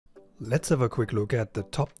Let's have a quick look at the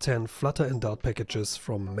top 10 Flutter and Dart packages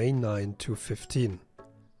from May 9 to 15.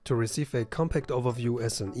 To receive a compact overview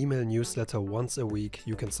as an email newsletter once a week,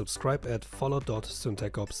 you can subscribe at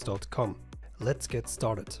follow.syntacops.com. Let's get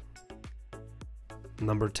started.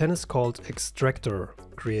 Number 10 is called Extractor.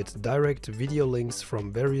 Create direct video links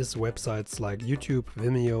from various websites like YouTube,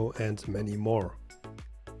 Vimeo and many more.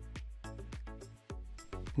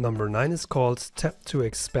 Number 9 is called Tap to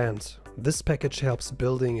Expand. This package helps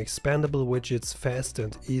building expandable widgets fast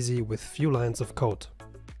and easy with few lines of code.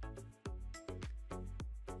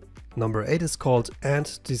 Number 8 is called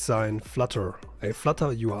Design Flutter, a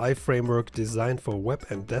Flutter UI framework designed for web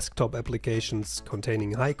and desktop applications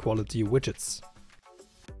containing high-quality widgets.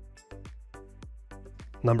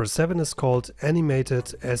 Number 7 is called Animated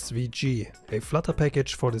SVG, a Flutter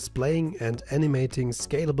package for displaying and animating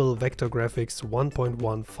scalable vector graphics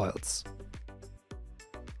 1.1 files.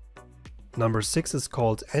 Number 6 is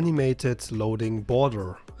called Animated Loading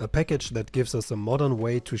Border, a package that gives us a modern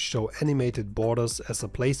way to show animated borders as a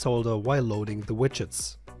placeholder while loading the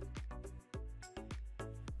widgets.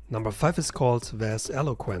 Number 5 is called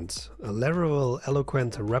wazeloquent, a Laravel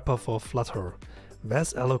eloquent wrapper for Flutter.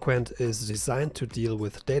 wazeloquent is designed to deal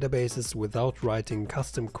with databases without writing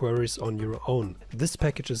custom queries on your own. This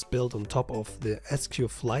package is built on top of the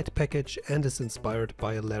SQLite package and is inspired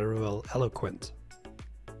by Laravel eloquent.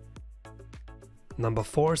 Number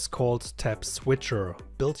 4 is called Tab Switcher.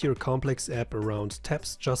 Build your complex app around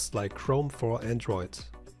tabs just like Chrome for Android.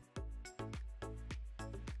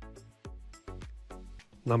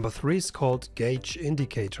 Number 3 is called Gauge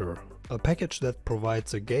Indicator, a package that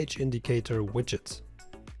provides a gauge indicator widget.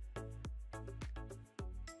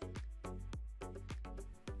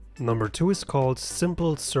 Number 2 is called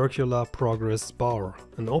Simple Circular Progress Bar,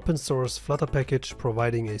 an open source Flutter package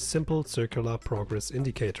providing a simple circular progress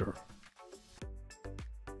indicator.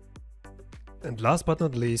 And last but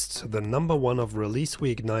not least, the number 1 of release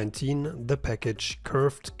week 19, the package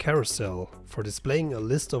Curved Carousel, for displaying a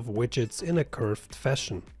list of widgets in a curved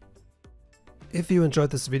fashion. If you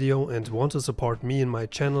enjoyed this video and want to support me and my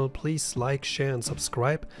channel, please like, share and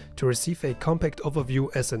subscribe. To receive a compact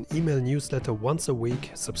overview as an email newsletter once a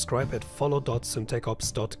week, subscribe at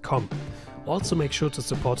follow.syntacops.com. Also make sure to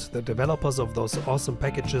support the developers of those awesome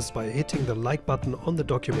packages by hitting the like button on the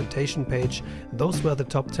documentation page. Those were the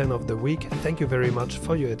top 10 of the week. Thank you very much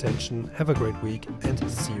for your attention, have a great week and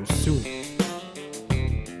see you soon.